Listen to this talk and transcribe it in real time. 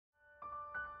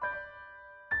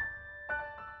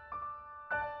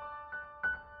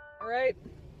Alright,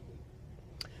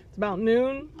 it's about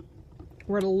noon.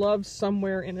 We're at a Love's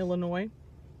somewhere in Illinois.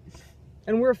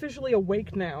 And we're officially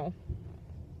awake now.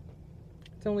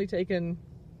 It's only taken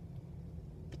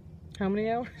how many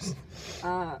hours?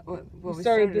 We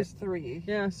started at 3.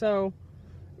 Yeah, so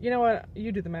you know what?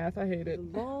 You do the math. I hate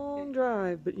it. Long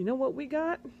drive, but you know what we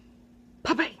got?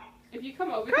 Puppy! If you come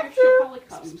over here, she'll probably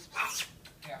come.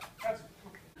 Yeah, that's...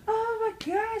 Oh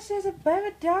my gosh, there's a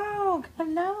baby dog!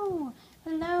 Hello!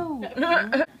 Hello!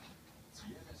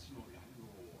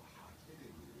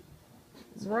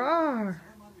 Rawr.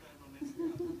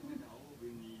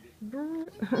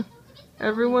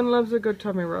 Everyone loves a good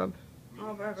tummy rub.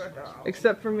 Oh, baby dog.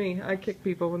 Except for me. I kick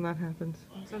people when that happens.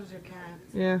 So does your cat.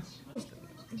 Yeah.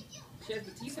 She has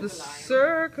the teeth The of the lion.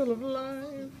 circle of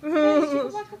life.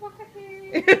 Of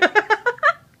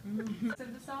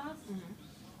the sauce.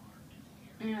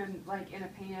 And like in a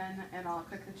pan, and I'll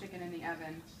cook the chicken in the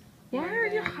oven. Why And are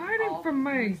you then hiding I'll from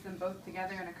me? Mix them both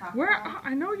together in a cocktail. Where?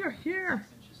 I know you're here.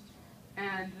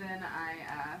 And then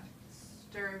I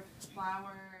stir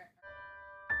flour.